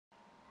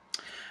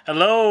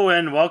Hello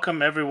and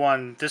welcome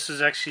everyone. This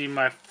is actually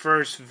my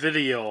first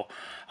video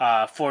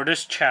for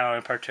this channel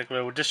in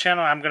particular. With this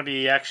channel, I'm going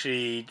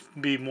to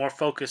be more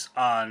focused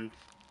on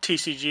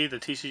TCG, the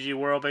TCG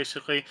world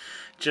basically,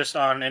 just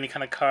on any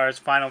kind of cards,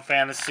 Final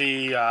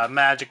Fantasy,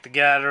 Magic the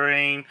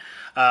Gathering,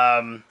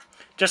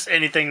 just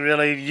anything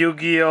really,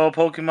 Yu-Gi-Oh,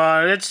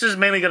 Pokemon. It's just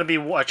mainly going to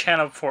be a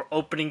channel for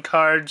opening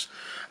cards.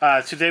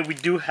 Today we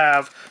do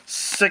have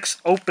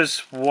 6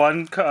 Opus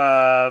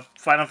I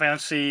Final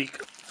Fantasy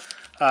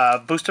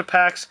booster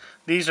packs.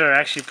 These are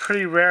actually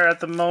pretty rare at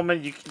the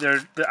moment.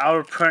 They're out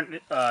of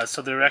print,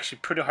 so they're actually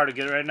pretty hard to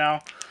get right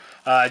now.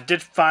 I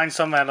did find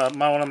some at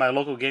one of my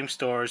local game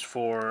stores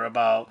for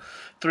about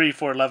 $3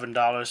 for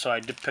 $11, so I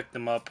did pick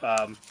them up.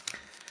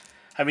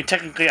 I mean,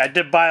 technically, I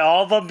did buy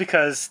all of them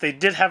because they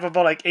did have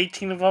about like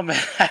 18 of them, and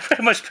I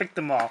pretty much picked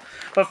them all.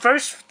 But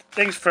first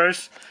things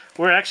first,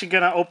 we're actually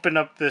gonna open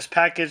up this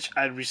package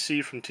I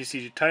received from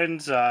TCG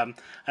Titans. I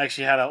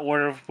actually had an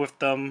order with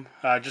them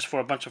just for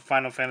a bunch of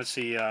Final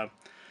Fantasy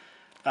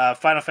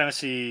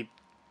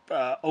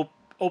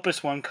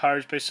Opus I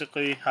cards,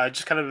 basically.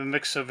 Just kind of a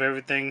mix of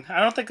everything. I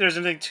don't think there's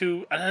anything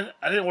too. I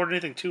didn't order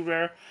anything too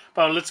rare,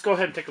 but let's go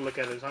ahead and take a look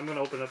at it. So I'm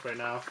gonna open it up right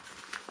now.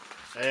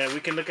 And we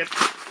can look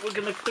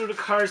through the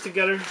cards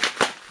together.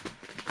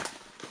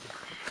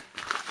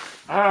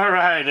 All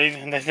right,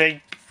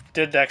 they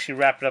did actually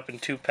wrap it up in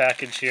 2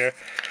 packages here.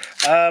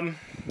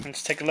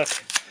 Let's take a look.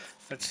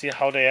 Let's see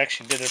how they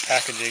actually did their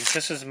packaging.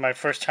 This is my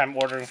first time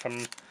ordering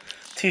from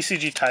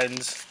TCG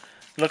Titans.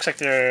 Looks like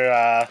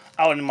they're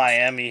out in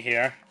Miami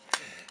here.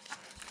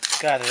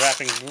 God, the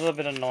wrapping's a little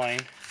bit annoying.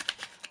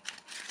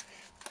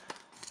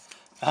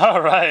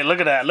 All right, look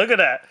at that. Look at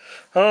that.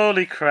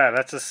 Holy crap,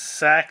 that's a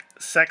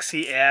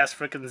sexy ass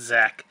freaking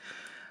Zack.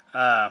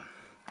 Oh,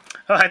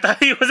 I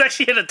thought he was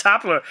actually in a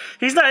top loader.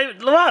 He's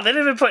not. Wow, they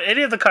didn't even put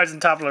any of the cards in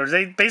top loaders.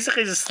 They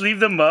basically just sleeved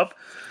them up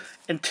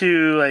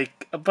into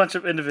like a bunch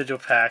of individual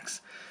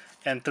packs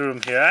and threw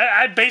them here.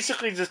 I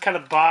basically just kind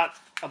of bought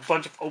a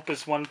bunch of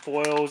Opus I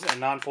foils and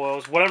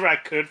non-foils, whatever I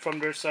could from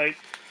their site,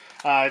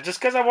 just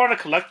because I wanted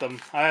to collect them.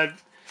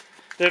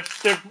 They're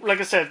like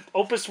I said,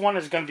 Opus I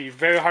is going to be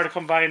very hard to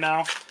come by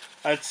now.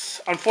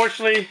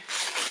 Unfortunately,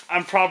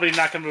 I'm probably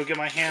not going to be able to get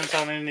my hands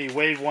on any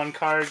Wave 1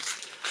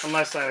 cards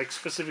unless I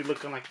specifically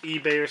look on like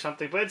eBay or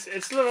something. But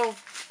it's a little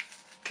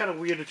kind of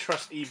weird to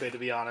trust eBay, to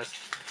be honest.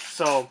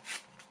 So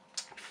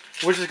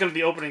we're just going to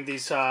be opening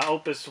these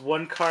Opus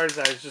I cards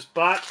that I just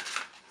bought,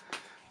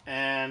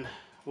 and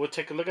we'll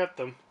take a look at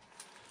them.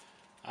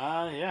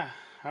 Yeah.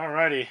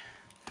 Alrighty.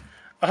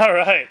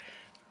 Alright.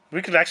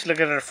 We could actually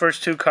look at our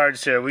first 2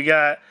 cards here. We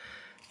got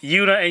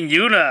Yuna and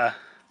Yuna,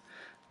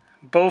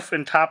 both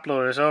in top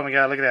loaders. Oh my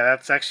god, look at that.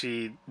 That's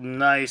actually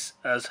nice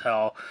as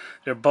hell.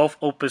 They're both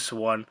Opus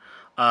I.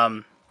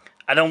 I'm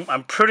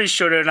pretty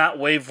sure they're not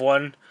Wave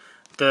 1.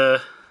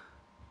 The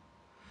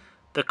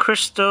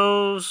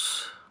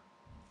crystals,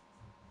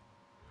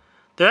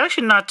 they're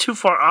actually not too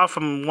far off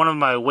from one of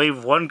my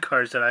Wave 1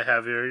 cards that I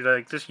have here.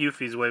 Like this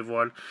Yuffie's Wave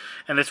 1.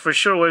 And it's for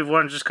sure Wave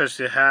 1 just because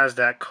it has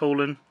that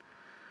colon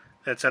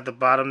that's at the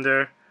bottom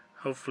there.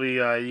 Hopefully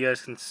you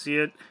guys can see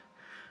it.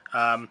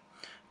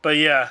 But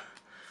yeah,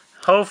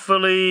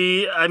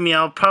 hopefully, I mean,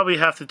 I'll probably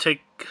have to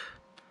take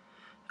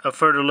a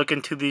further look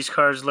into these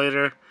cards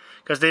later,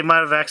 because they might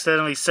have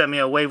accidentally sent me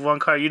a Wave 1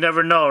 card. You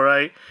never know,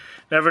 right?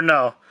 Never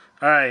know.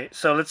 Alright,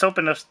 so let's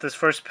open up this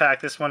first pack.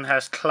 This one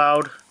has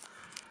Cloud.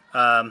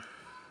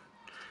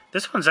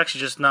 This one's actually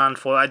just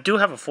non-foil. I do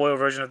have a foil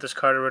version of this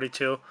card already,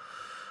 too.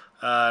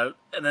 And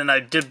then I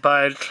did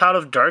buy Cloud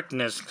of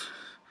Darkness.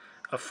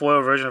 A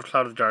foil version of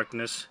Cloud of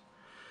Darkness.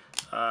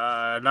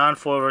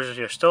 Non-foil version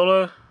here,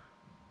 Stola.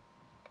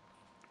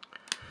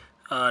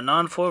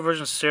 Non-foil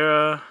version of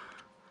Sarah.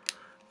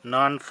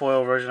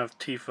 Non-foil version of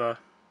Tifa.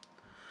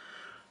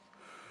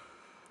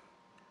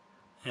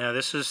 Yeah,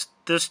 this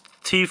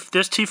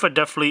Tifa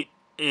definitely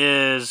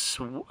is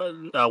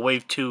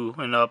Wave 2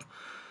 and up.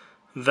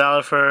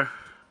 Valifer.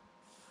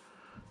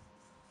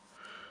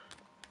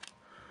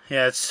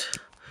 Yeah, it's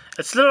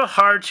a little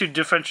hard to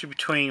differentiate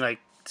between like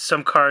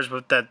some cards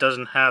but that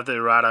doesn't have the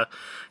errata.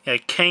 Yeah,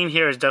 Kane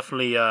here is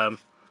definitely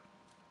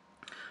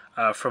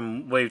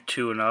from Wave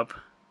 2 and up.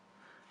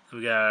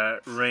 We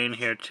got Rain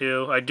here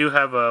too. I do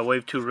have a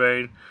Wave 2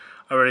 Rain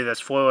already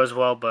that's foil as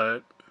well,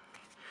 but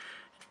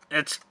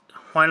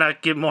why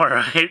not get more,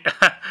 right?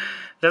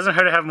 Doesn't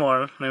hurt to have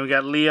more. Then we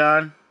got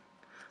Leon,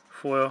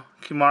 foil,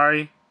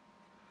 Kimari.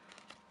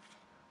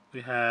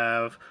 We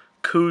have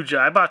Kuja.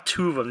 I bought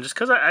 2 of them just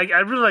because I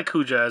really like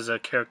Kuja as a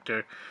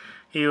character.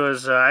 He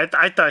was I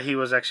thought he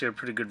was actually a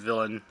pretty good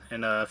villain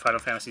in a Final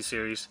Fantasy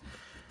series.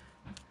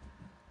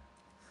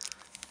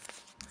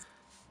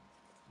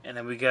 And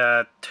then we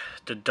got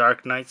the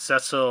Dark Knight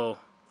Cecil.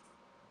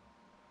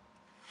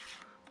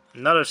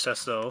 Another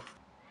Cecil.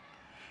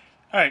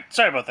 Alright,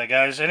 sorry about that,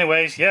 guys.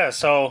 Anyways, yeah,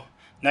 so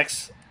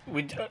next,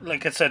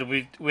 like I said,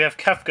 we have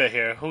Kefka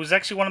here, who's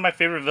actually one of my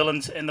favorite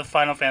villains in the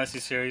Final Fantasy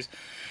series.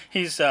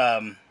 He's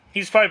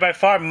probably by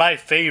far my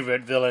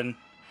favorite villain.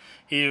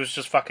 He was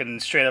just fucking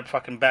straight up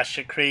fucking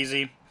batshit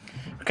crazy.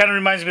 It kind of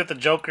reminds me of the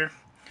Joker.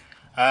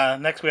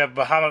 Next we have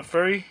Bahamut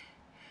Fury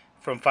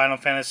from Final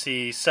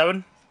Fantasy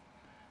VII.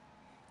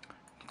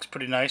 Looks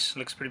pretty nice.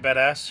 Looks pretty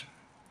badass.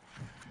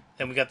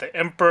 Then we got the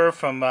Emperor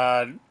from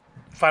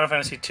Final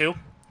Fantasy II.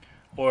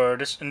 Or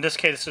in this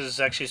case, this is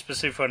actually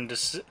specific from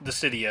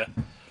Dissidia.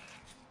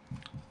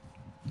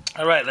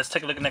 Alright, let's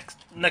take a look at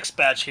next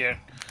batch here.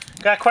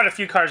 Got quite a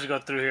few cards to go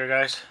through here,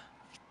 guys.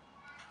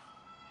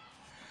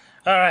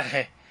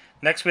 Alright,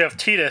 next we have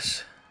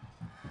Titus.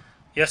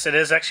 Yes, it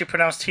is actually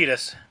pronounced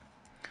Titus.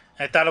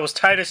 I thought it was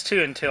Titus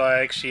too until I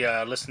actually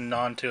listened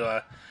on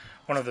to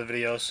one of the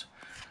videos.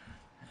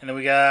 And then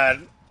we got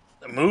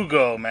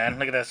Mugo, man.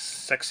 Look at that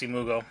sexy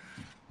Mugo.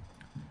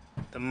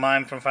 The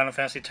Mime from Final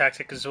Fantasy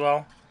Tactics as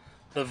well.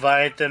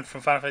 Leviathan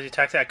from Final Fantasy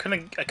Tactics.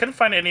 I couldn't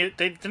find any.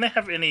 They didn't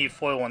have any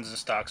foil ones in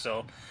stock,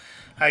 so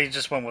I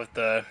just went with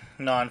the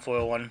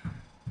non-foil one.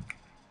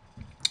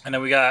 And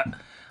then we got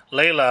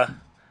Layla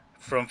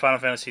from Final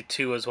Fantasy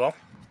II as well.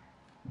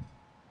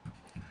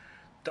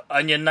 The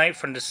Onion Knight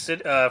from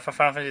from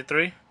Final Fantasy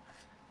III.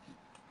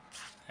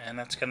 And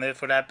that's gonna be it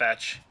for that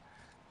batch.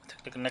 Take a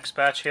look at the next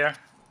batch here.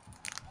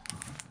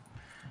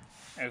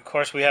 And of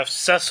course we have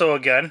Cecil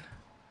again.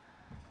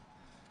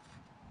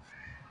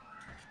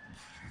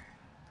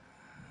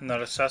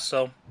 Another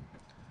Cecil.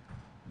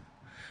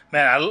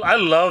 Man, I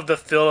love the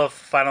feel of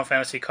Final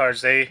Fantasy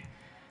cards. They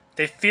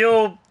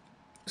feel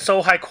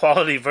so high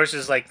quality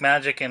versus like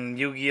Magic and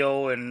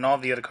Yu-Gi-Oh and all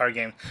the other card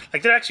games.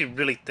 Like they're actually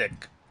really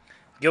thick.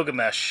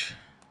 Gilgamesh.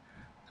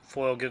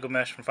 Foil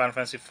Gilgamesh from Final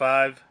Fantasy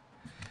V.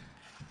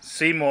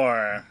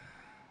 Seymour.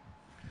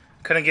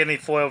 Couldn't get any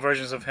foil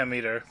versions of him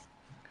either.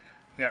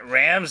 We got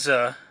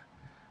Ramza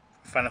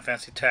from Final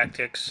Fantasy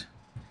Tactics.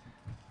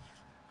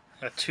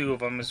 Got two of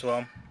them as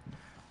well.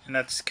 And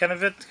that's kind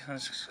of it.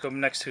 Let's go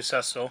next to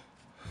Cecil.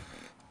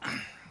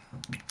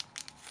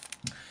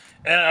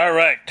 And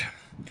alright.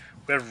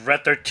 We have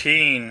Red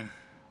 13.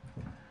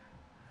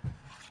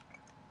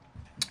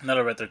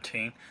 Another Red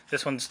 13.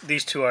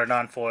 These two are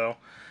non-foil.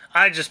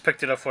 I just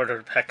picked it up for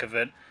the heck of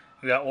it.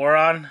 We got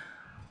Oron.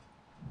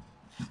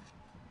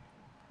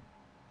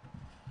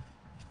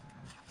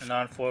 A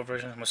non-foil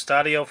version.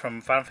 Mustadio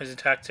from Final Fantasy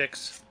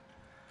Tactics.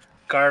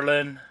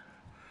 Garland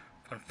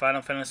from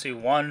Final Fantasy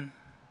 1.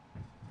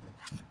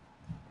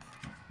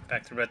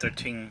 Back to Red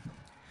 13.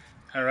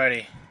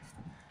 Alrighty.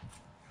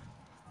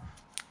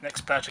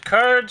 Next batch of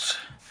cards.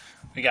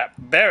 We got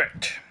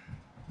Barrett.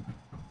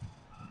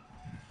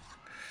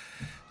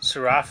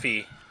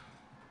 Serafi.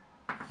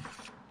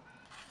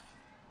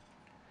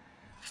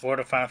 Board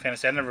of Final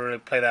Fantasy. I never really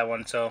played that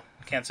one, so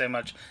can't say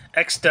much.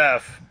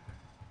 X-Dev.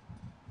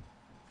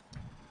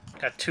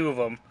 Got two of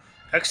them.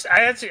 I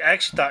actually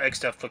thought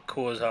X-Dev looked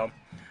cool as hell.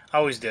 I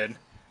always did.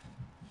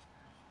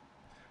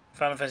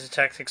 Final Fantasy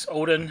Tactics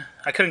Odin.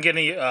 I couldn't get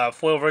any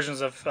foil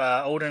versions of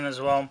Odin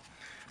as well,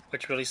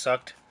 which really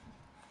sucked.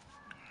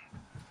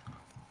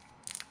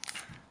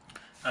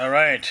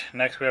 Alright,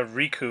 next we have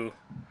Riku.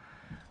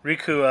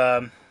 Riku,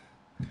 I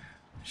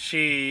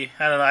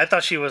don't know, I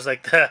thought she was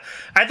like the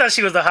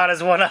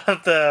hottest one out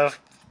of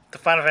the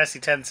Final Fantasy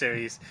X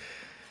series.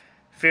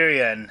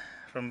 Firion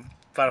from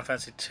Final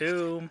Fantasy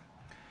II.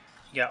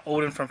 You got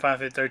Odin from Final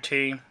Fantasy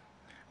 13,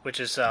 which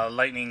is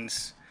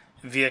Lightning's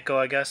vehicle,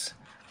 I guess.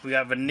 We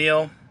got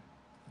Vanille,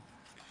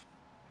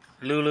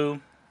 Lulu,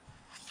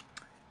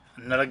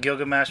 another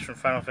Gilgamesh from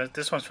Final Fantasy.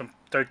 This one's from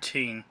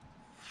 13.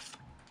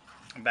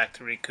 Back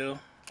to Riku.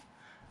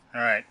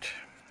 Alright.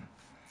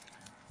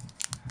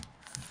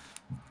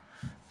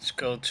 Let's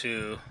go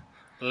to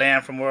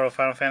Lan from World of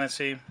Final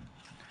Fantasy.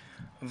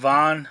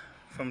 Vaughn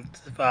from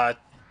Final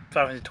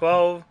Fantasy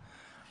 12.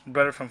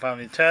 Brother from Final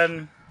Fantasy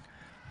 10.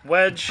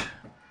 Wedge.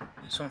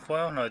 Is this one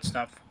foil? No, it's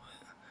not foil.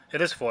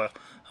 It is foil.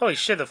 Holy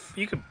shit,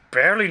 you could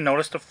barely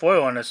notice the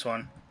foil on this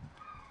one.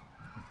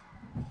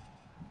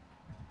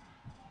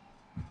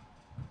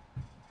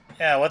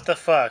 Yeah, what the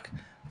fuck?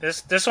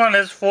 This one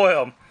is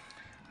foil,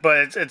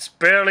 but it's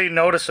barely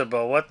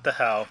noticeable. What the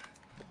hell?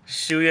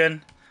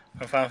 Shuyan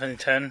from Final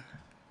Fantasy X.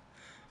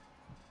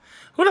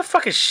 Who the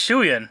fuck is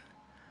Shuyan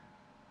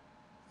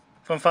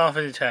from Final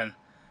Fantasy X?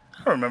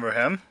 I don't remember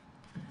him.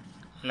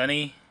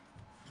 Lenny.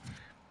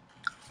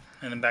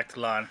 And then back to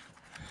Lan.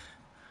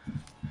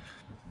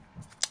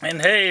 And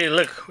hey,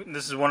 look,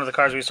 this is one of the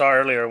cards we saw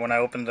earlier when I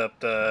opened up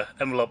the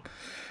envelope.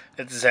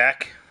 It's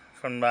Zack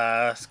from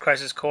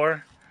Crisis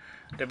Core.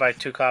 Did buy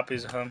 2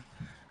 copies of him.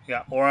 You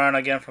got Oron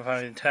again from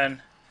Final Fantasy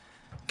X.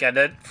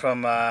 Gadet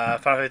from Final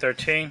Fantasy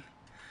 13.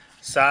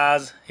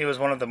 Saz, he was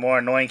one of the more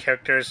annoying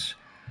characters.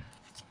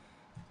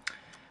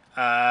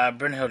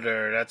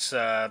 Brynhilder, that's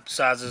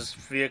Saz's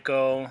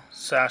vehicle.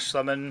 Sash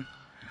Summon.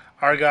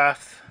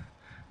 Argoth,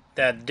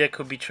 that dick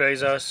who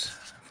betrays us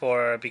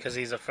because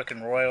he's a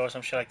freaking royal or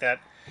some shit like that.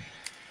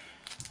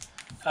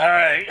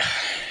 Alright.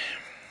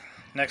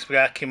 Next we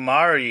got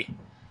Kimari.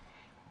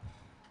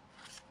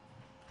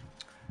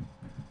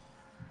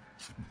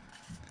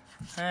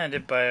 I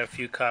did buy a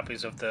few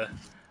copies of the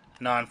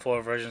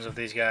non-foil versions of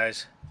these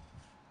guys.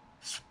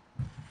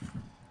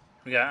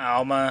 We got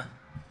Alma.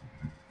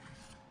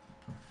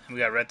 We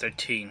got red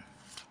 13.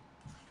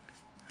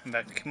 And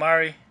back to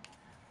Kimari.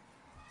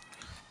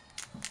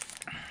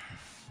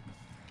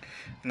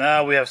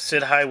 Now we have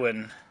Sid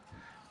Highwind.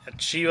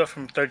 Got Shiva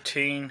from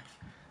 13.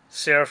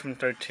 Sarah from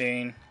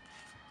 13.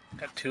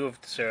 Got 2 of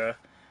Sarah.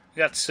 We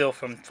got Sil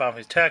from Final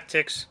Fantasy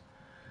Tactics.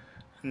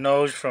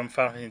 Noj from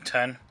Final Fantasy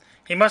 10.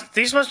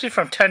 These must be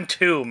from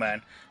 10-2,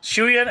 man.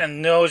 Shuyan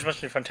and Noj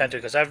must be from 10-2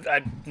 because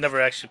I've never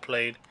actually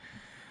played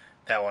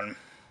that one.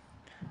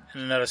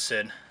 And another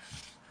Sid.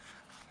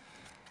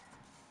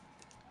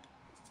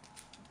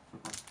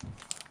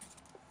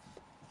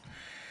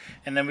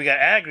 And then we got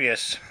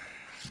Agrius.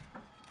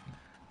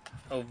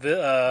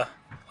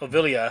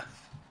 Ovilia.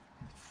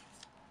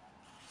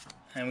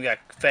 And we got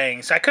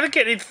Fangs. I couldn't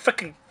get any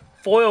freaking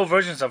foil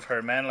versions of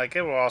her, man. Like,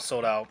 they were all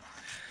sold out.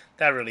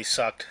 That really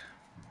sucked.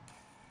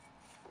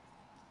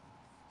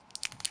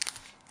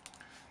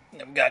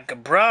 And we got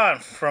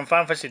Gabran from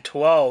Final Fantasy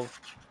 12.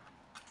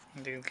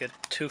 You can get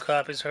 2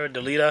 copies of her.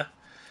 Delita.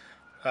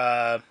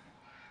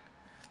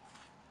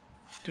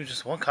 Dude,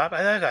 just 1 copy? I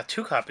think I got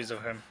 2 copies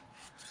of him.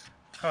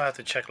 I'll have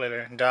to check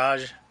later.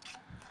 Dodge.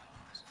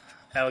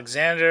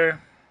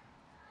 Alexander.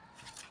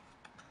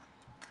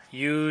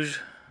 Yuge.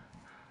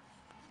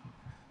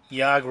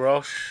 Yag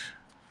Roche.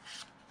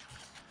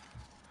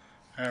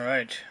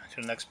 Alright,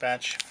 to the next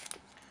batch.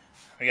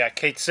 We got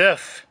Kate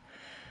Sif.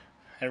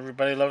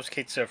 Everybody loves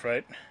Kate Sif,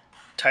 right?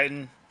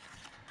 Titan.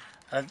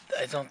 I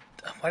don't...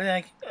 Why did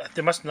I...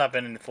 There must not have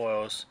been any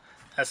foils.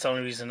 That's the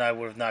only reason I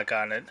would have not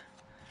gotten it.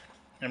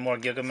 And more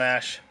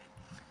Gilgamesh.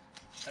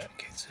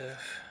 Kate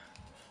Sif.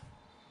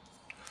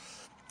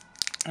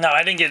 Now,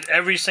 I didn't get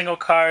every single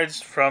cards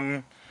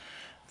from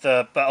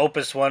the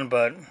Opus I,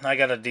 but I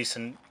got a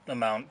decent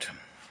amount.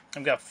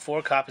 I've got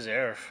 4 copies of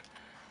Aerith.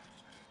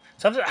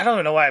 Something I don't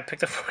even know why I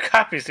picked up 4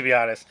 copies, to be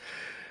honest.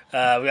 We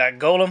got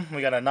Golem.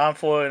 We got a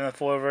non-foil and a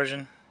foil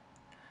version.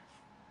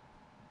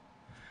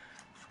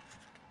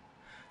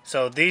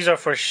 So these are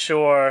for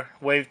sure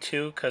Wave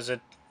 2, because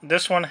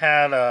this one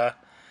had a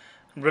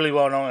really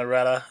well-known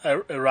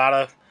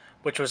errata,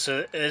 which was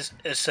it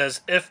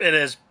says if it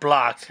is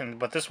blocked,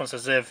 but this one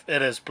says if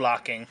it is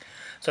blocking.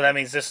 So that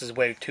means this is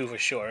Wave 2 for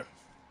sure.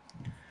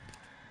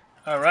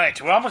 All right,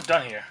 we're almost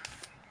done here.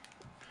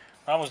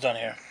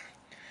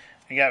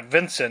 We got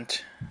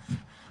Vincent,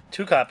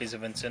 2 copies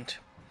of Vincent.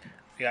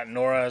 We got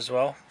Nora as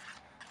well.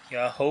 We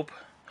got Hope.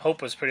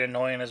 Hope was pretty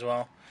annoying as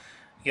well.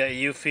 You got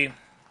Yuffie.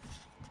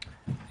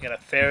 You got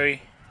a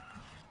Fairy.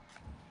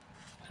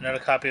 Another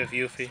copy of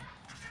Yuffie.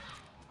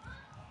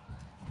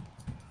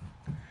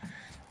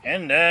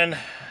 And then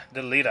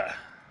Delita.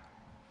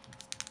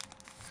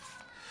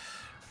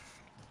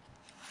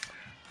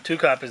 2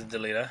 copies of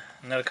Delita.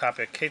 Another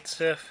copy of Kate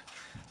Sif.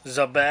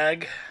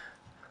 Zalbag.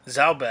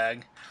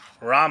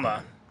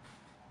 Rama.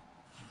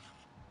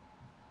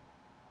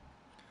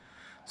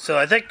 So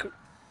I think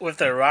with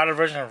the errata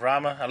version of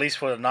Rama, at least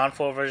for the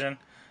non-foil version,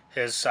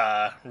 his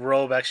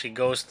robe actually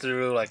goes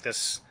through like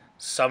this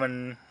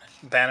summon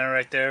banner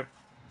right there.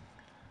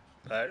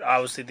 But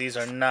obviously these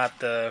are not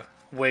the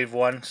Wave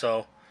 1,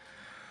 so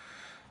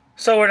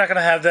we're not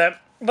gonna have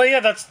that. But yeah,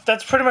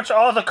 that's pretty much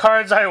all the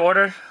cards I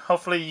ordered.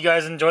 Hopefully you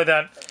guys enjoyed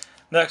that.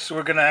 Next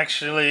we're gonna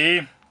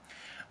actually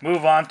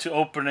move on to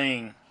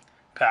opening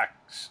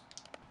packs.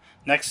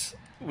 Next,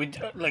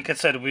 like I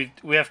said, we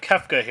have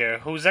Kefka here,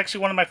 who's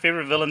actually one of my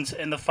favorite villains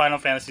in the Final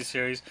Fantasy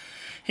series.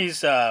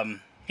 He's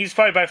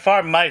probably by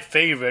far my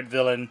favorite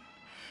villain.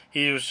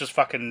 He was just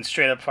fucking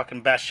straight up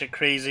fucking batshit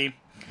crazy.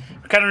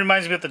 It kind of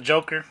reminds me of the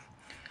Joker.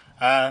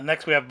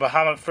 Next we have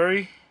Bahamut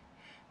Fury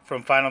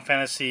from Final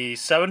Fantasy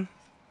VII.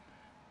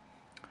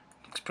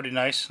 Looks pretty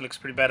nice. Looks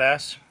pretty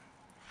badass.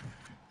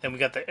 Then we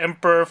got the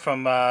Emperor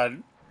from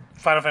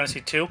Final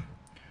Fantasy II.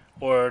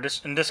 Or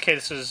in this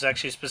case, this is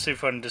actually specific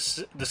for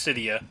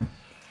Dissidia.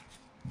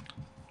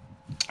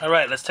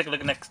 Alright, let's take a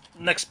look at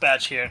next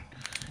batch here.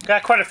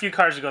 Got quite a few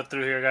cards to go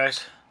through here,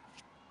 guys.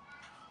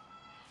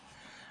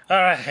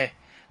 Alright,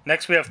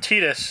 next we have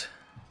Titus.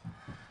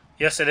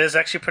 Yes, it is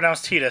actually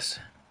pronounced Titus.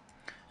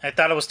 I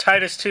thought it was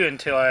Titus too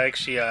until I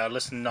actually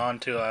listened on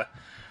to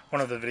one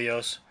of the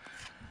videos.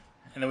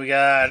 And then we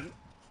got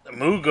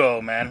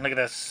Mugo, man. Look at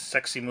that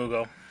sexy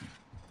Mugo.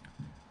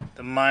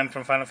 The Mime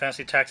from Final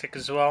Fantasy Tactics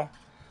as well.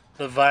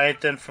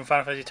 Leviathan from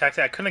Final Fantasy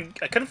Tactics.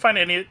 I couldn't find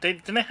any. They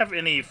didn't have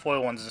any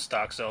foil ones in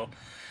stock, so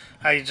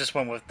I just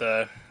went with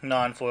the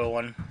non-foil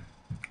one.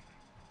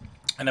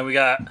 And then we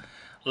got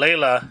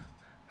Layla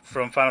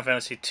from Final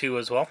Fantasy II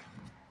as well.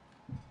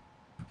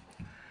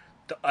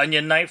 The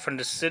Onion Knight from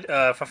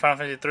Final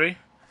Fantasy III.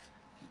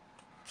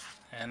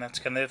 And that's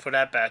gonna be it for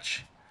that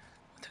batch.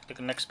 Take a look at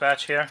the next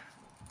batch here.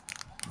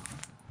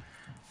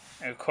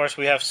 And of course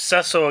we have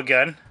Cecil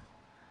again.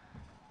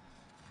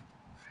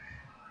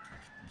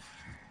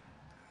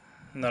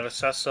 Another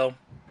Cecil.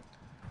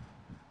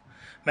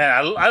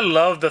 Man, I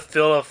love the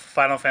feel of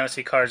Final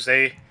Fantasy cards.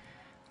 They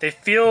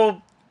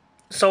feel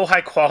so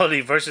high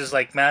quality versus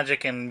like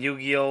Magic and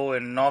Yu-Gi-Oh!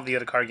 And all the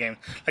other card games.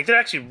 Like, they're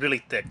actually really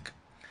thick.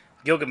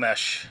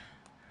 Gilgamesh.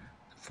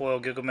 Foil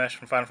Gilgamesh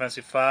from Final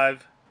Fantasy V.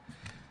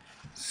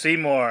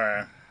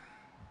 Seymour.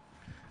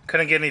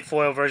 Couldn't get any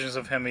foil versions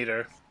of him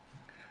either.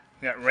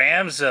 We got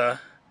Ramza,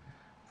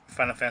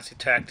 Final Fantasy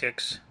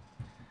Tactics.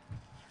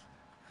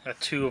 Got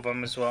 2 of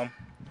them as well.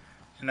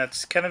 And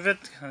that's kind of it.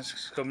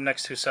 Let's go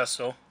next to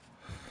Cecil.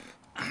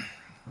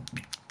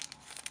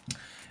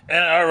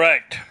 And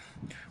alright.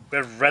 We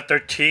have Red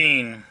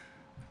 13.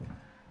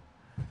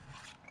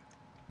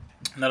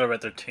 Another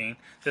Red 13.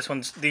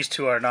 These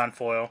 2 are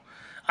non-foil.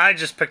 I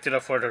just picked it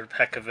up for the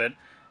heck of it.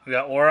 We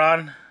got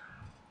Oron.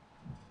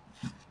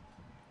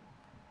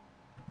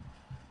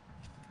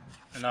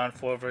 A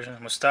non-foil version.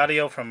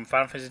 Mustadio from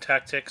Final Fantasy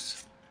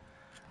Tactics.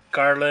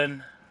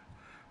 Garland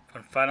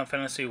from Final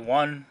Fantasy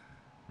 1.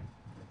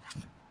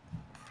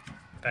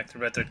 Back to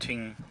Red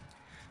 13.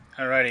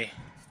 Alrighty.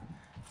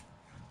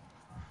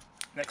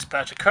 Next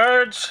batch of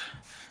cards.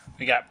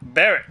 We got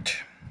Barrett.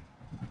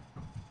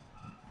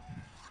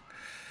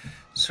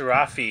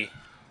 Serafi.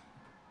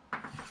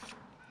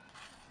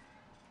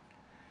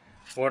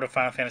 Board of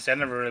Final Fantasy. I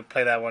never really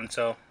played that one,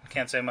 so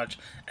can't say much.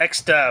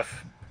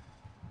 X-Dev.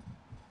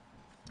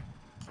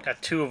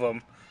 Got 2 of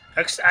them.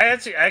 I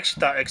actually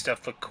thought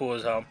X-Dev looked cool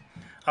as hell.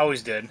 I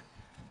always did.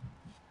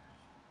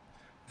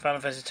 Final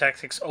Fantasy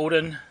Tactics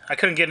Odin. I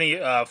couldn't get any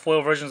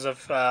foil versions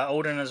of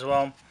Odin as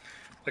well,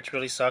 which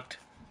really sucked.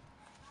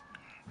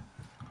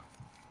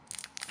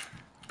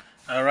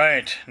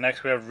 Alright,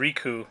 next we have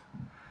Riku.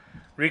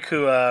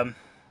 Riku, I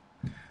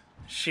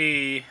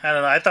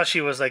don't know, I thought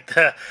she was like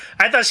the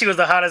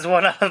hottest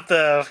one out of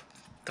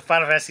the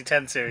Final Fantasy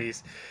X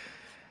series.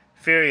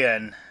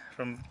 Firion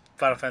from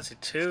Final Fantasy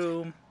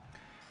 2.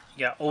 You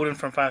got Odin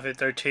from Final Fantasy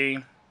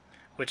 13,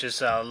 which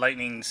is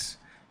Lightning's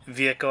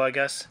vehicle, I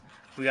guess.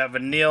 We got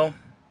Vanille.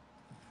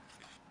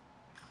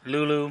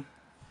 Lulu.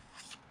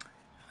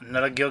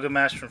 Another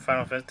Gilgamesh from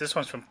Final Fantasy. This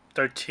one's from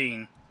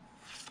 13.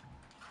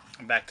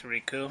 Back to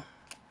Riku.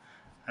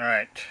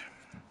 Alright.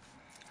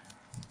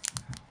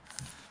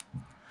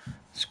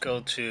 Let's go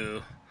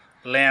to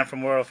Lamb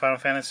from World of Final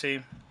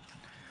Fantasy.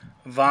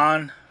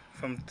 Vaughn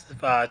from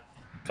Final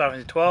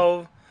Fantasy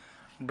 12.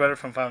 Brother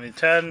from Final Fantasy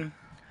 10.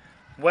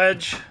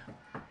 Wedge.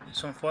 Is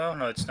this one foil?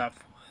 No, it's not.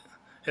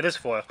 It is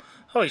foil.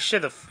 Holy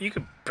shit, you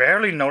could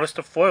barely notice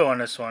the foil on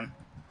this one.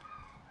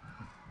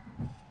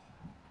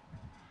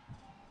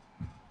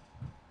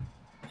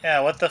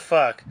 Yeah, what the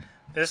fuck?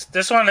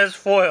 This one is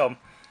foil,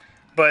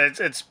 but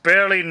it's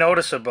barely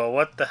noticeable.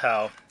 What the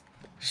hell?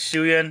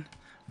 Shuyan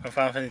from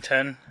Final Fantasy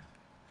 10.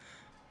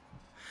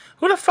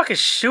 Who the fuck is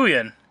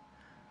Shuyan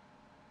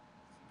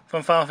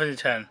from Final Fantasy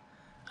 10?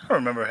 I don't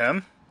remember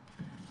him.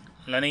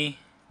 Lenny.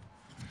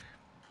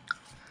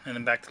 And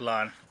then back to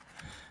Lon.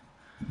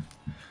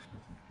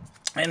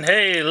 And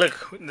hey,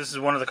 look, this is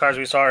one of the cards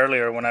we saw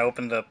earlier when I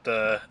opened up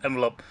the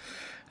envelope.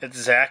 It's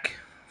Zack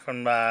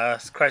from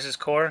Crisis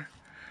Core.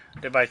 I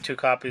did buy 2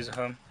 copies of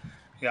him.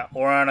 You got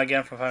Oron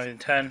again from Final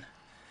Fantasy 10.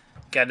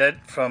 Gadet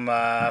from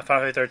Final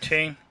Fantasy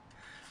 13.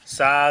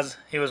 Saz,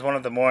 he was one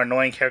of the more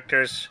annoying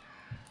characters.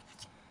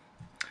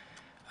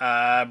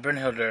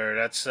 Brynhilder,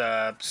 that's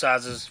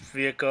Saz's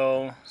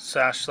vehicle.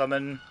 Sash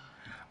Summon.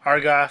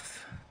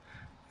 Argoth,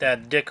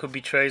 that dick who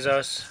betrays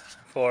us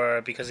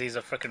because he's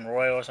a freaking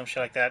royal or some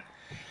shit like that.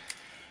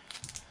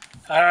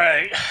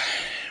 Alright.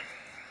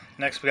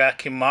 Next we got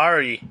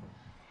Kimari.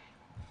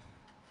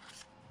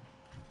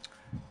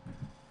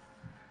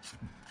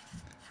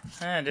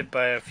 I did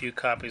buy a few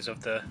copies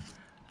of the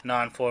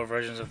non-foil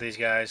versions of these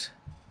guys.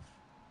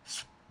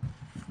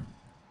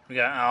 We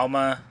got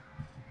Alma.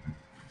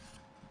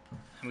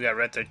 And we got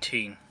Red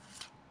 13.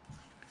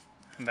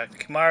 And back to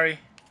Kimari.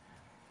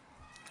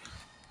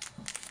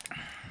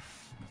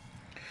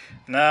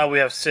 Now we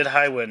have Sid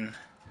Highwind.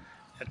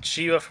 Got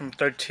Shiva from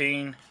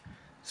 13.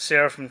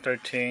 Sarah from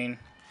 13.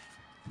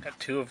 Got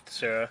 2 of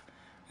Sarah.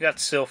 We got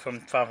Sil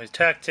from Final Fantasy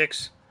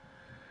Tactics.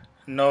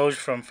 Noj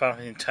from Final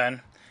Fantasy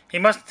 10.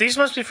 These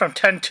must be from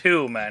 10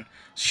 too, man.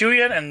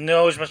 Shuyan and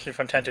Noj must be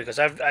from 10 too, because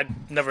I've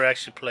never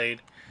actually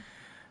played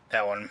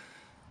that one.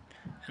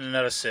 And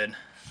another Sid.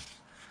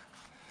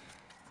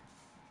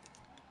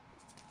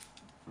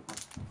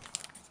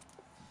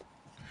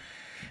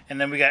 And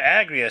then we got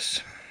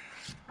Agrius.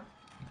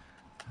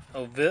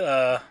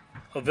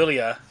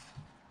 Ovilia.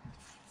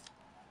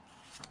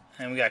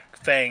 And we got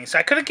Fang. So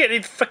I couldn't get any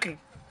freaking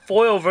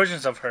foil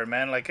versions of her,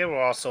 man. Like, they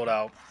were all sold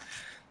out.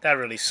 That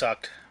really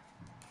sucked.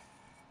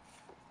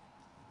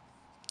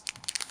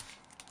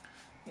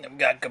 And we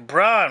got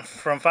Gabran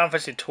from Final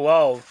Fantasy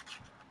 12.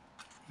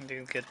 You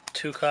can get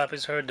 2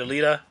 copies of her.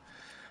 Delita.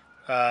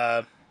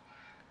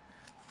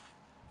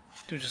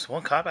 Dude, just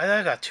 1 copy? I think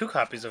I got 2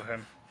 copies of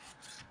him.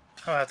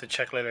 I'll have to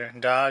check later.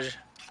 Dodge.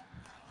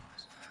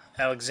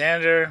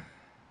 Alexander.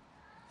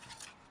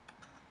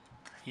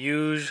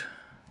 Yuge.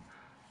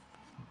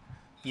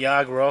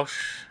 Yag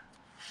Roche.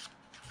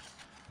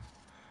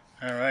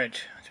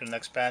 Alright, to the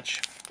next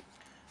batch.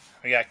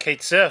 We got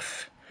Kate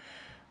Sif.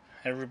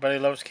 Everybody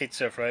loves Kate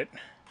Sif, right?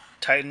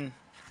 Titan.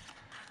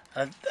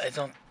 I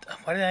don't...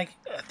 Why did I...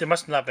 There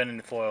must not have been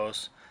any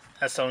foils.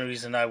 That's the only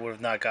reason I would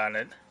have not gotten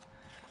it.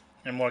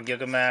 And more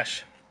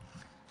Gilgamesh.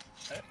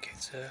 Kate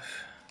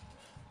Sif.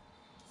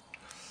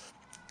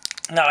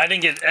 Now, I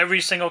didn't get every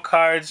single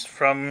cards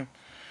from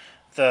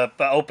the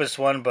Opus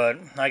I, but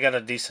I got a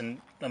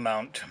decent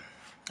amount.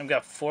 I've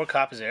got 4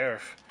 copies of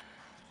Aerith.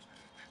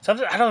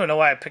 Something I don't even know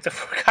why I picked up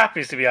 4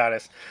 copies, to be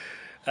honest.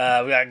 We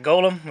got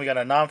Golem. We got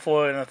a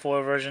non-foil and a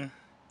foil version.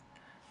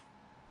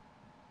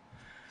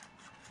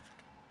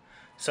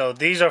 So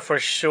these are for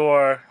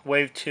sure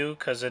Wave 2,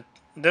 because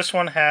this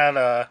one had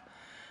a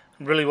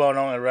really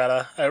well-known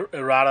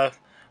errata,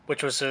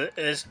 which was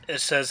it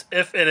says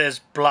if it is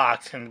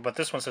blocked, but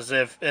this one says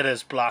if it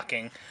is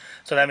blocking.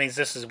 So that means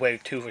this is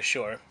Wave 2 for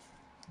sure.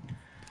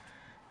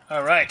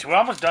 All right, we're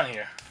almost done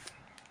here.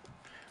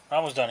 We're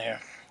almost done here.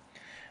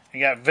 We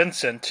got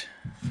Vincent,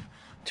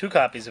 2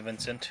 copies of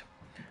Vincent.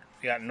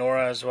 We got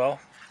Nora as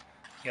well.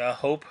 You got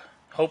Hope.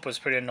 Hope was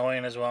pretty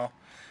annoying as well.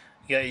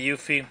 You got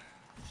Yuffie.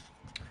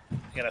 You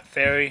got a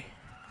Fairy.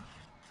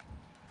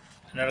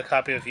 Another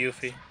copy of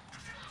Yuffie.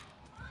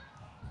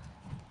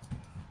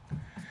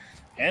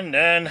 And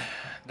then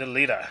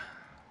Delita.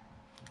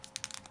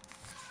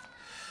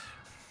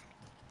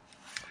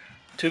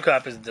 2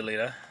 copies of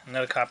Delita.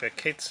 Another copy of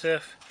Kate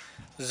Sif.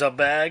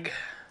 Zalbag.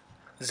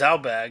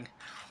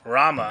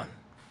 Rama.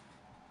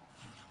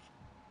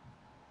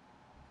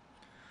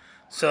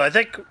 So I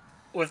think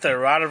with the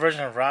errata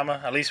version of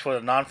Rama, at least for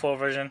the non-foil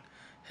version,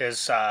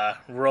 his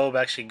robe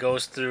actually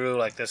goes through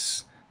like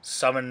this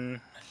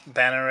summon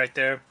banner right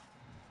there.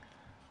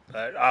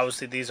 But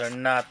obviously these are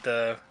not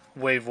the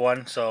Wave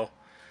 1, so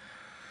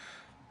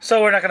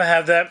we're not gonna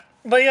have that.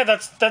 But yeah,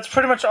 that's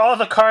pretty much all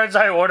the cards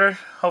I ordered.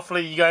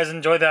 Hopefully you guys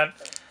enjoy that.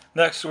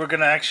 Next we're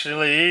gonna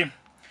actually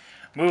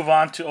move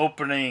on to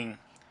opening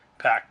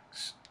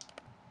packs.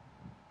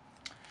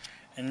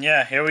 And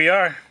yeah, here we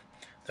are.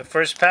 The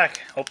first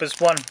pack,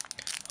 Opus I.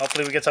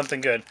 Hopefully we get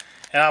something good.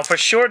 Now for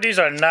sure these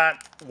are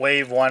not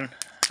Wave 1.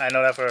 I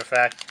know that for a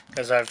fact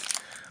because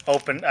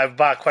I've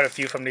bought quite a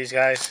few from these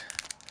guys.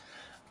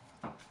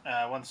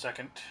 1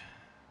 second.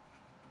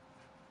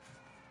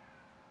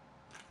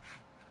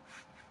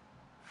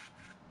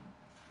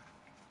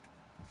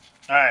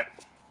 Alright.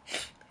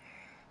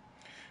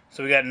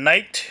 So we got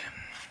Knight.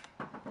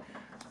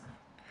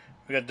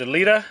 We got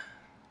Delita.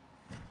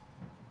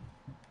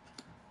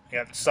 We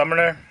got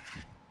Summoner.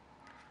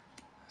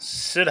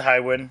 Sid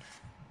Highwind.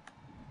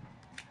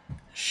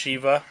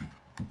 Shiva.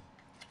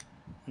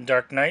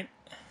 Dark Knight.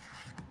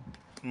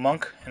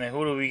 Monk. And then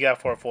who do we got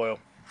for a foil?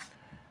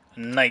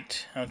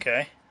 Knight.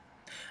 Okay.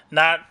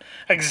 Not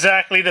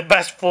exactly the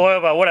best foil,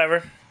 but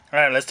whatever.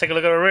 Alright, let's take a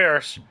look at the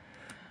rares.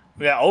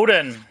 We got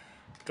Odin.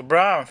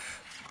 Gabranth.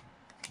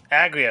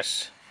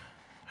 Agrius.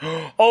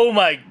 Oh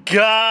my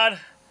god!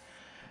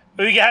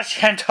 We got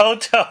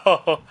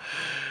Shantoto.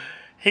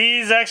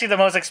 He's actually the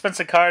most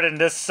expensive card in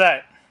this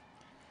set.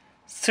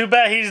 It's too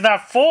bad he's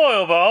not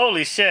foil, but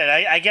holy shit.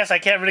 I guess I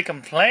can't really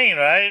complain,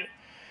 right?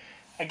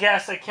 I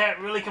guess I can't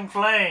really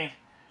complain.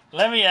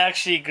 Let me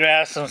actually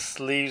grab some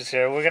sleeves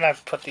here. We're gonna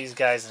put these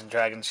guys in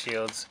Dragon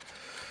Shields.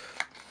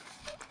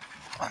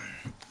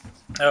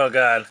 Oh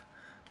god.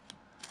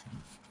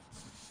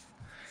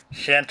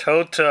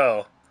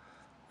 Shantoto.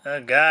 Oh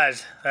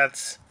guys,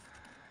 that's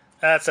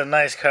a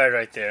nice card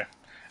right there.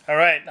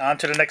 Alright, on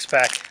to the next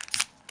pack.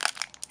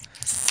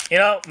 You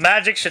know,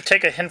 Magic should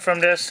take a hint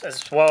from this,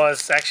 as well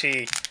as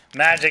actually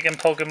Magic and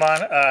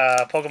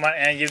Pokemon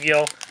and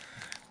Yu-Gi-Oh!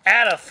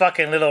 Add a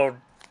fucking little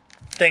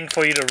thing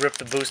for you to rip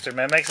the booster,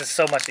 man. It makes it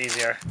so much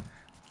easier.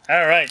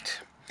 Alright.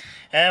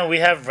 And we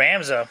have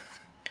Ramza.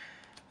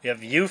 We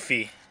have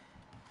Yuffie.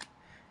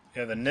 We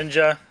have a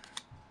Ninja.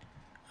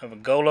 We have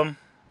a Golem.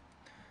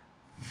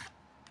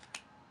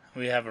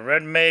 We have a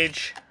Red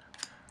Mage.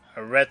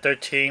 A Red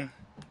 13.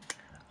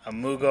 A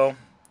Mugo.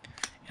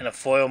 And a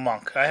Foil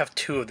Monk. I have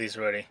 2 of these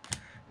already.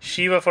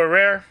 Shiva for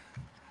rare.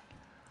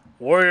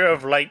 Warrior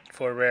of Light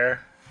for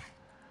rare.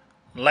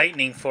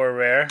 Lightning for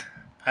rare.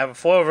 I have a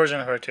foil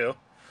version of her too.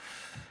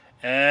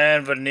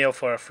 And Vanille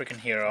for a freaking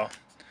hero.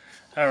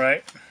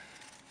 Alright.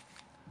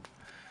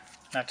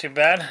 Not too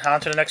bad. On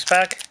to the next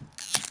pack.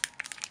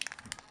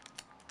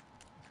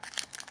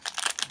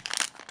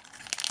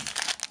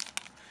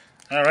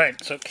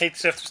 Alright, so Kate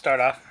Sif to start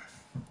off.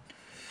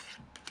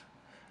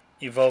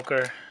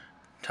 Evoker.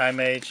 Time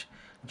Mage.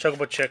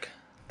 Chocobo Chick.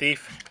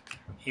 Thief.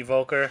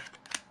 Evoker.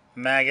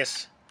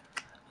 Magus.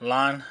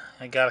 Lon.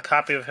 I got a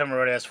copy of him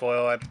already as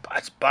foil.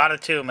 I bought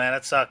it too, man.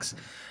 That sucks.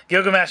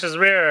 Gilgamesh's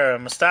Rear.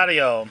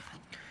 Mustadio.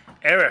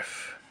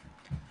 Aerith.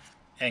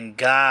 And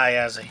Guy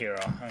as a hero.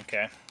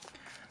 Okay.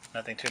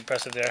 Nothing too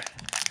impressive there.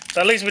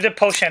 So at least we did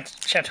post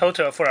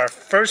Shantoto for our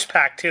first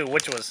pack too,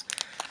 which was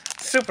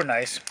super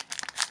nice.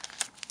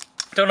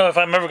 Don't know if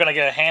I'm ever going to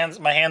get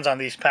my hands on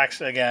these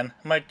packs again.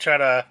 I might try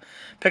to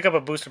pick up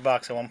a booster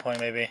box at one point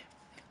maybe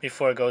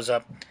before it goes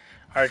up.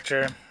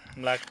 Archer,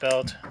 Black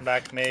Belt,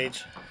 Black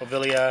Mage,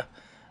 Ovilia,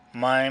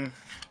 Mime,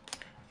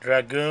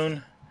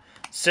 Dragoon,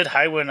 Sid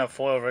Highwind, a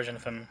foil version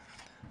of him.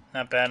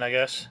 Not bad, I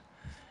guess.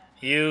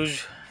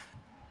 Huge,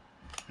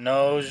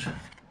 Nose,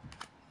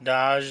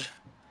 Dodge,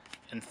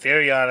 and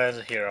Furion as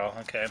a hero.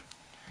 Okay.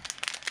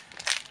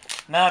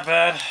 Not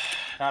bad.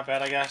 Not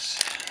bad, I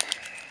guess.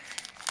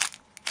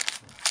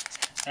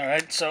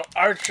 Alright, so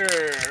Archer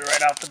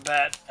right off the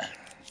bat.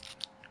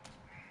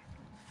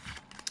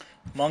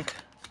 Monk,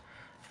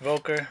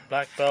 Evoker,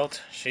 Black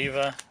Belt,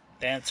 Shiva,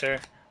 Dancer,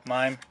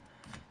 Mime,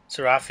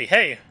 Serafi.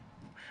 Hey,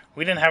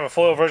 we didn't have a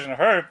foil version of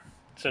her,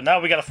 so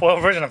now we got a foil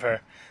version of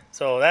her.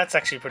 So that's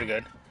actually pretty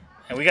good.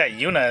 And we got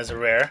Yuna as a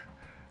rare.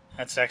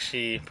 That's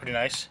actually pretty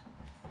nice.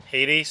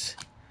 Hades,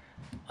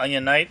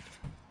 Onion Knight,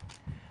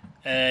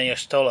 and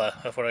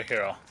Y'shtola for a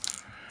hero.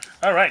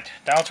 Alright,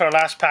 down to our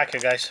last pack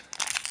here, guys.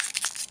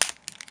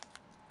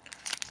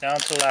 Down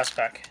to the last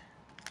pack.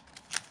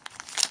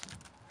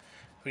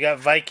 We got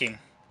Viking,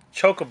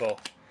 Chocobo,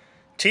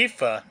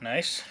 Tifa,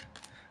 nice.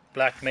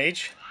 Black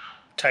Mage,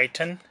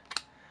 Titan,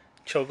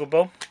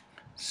 Chocobo,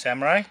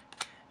 Samurai,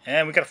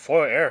 and we got a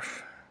foil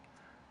Aerith.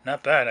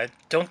 Not bad. I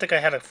don't think I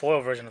had a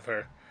foil version of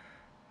her.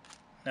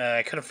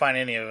 I couldn't find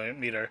any of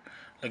them either.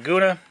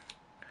 Laguna,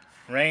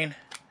 Rain,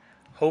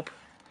 Hope,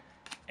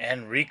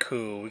 and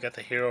Riku. We got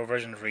the hero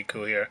version of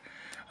Riku here.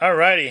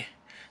 Alrighty.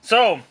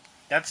 So,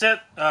 that's it.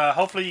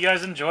 Hopefully you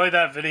guys enjoyed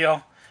that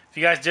video. If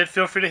you guys did,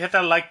 feel free to hit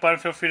that like button.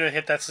 Feel free to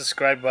hit that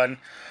subscribe button.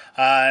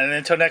 And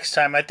until next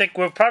time, I think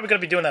we're probably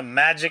going to be doing a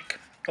magic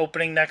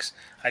opening next.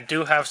 I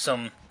do have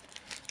some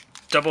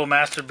double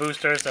master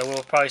boosters that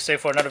we'll probably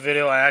save for another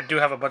video. And I do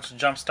have a bunch of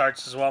jump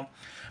starts as well.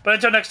 But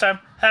until next time,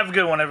 have a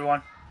good one,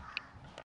 everyone.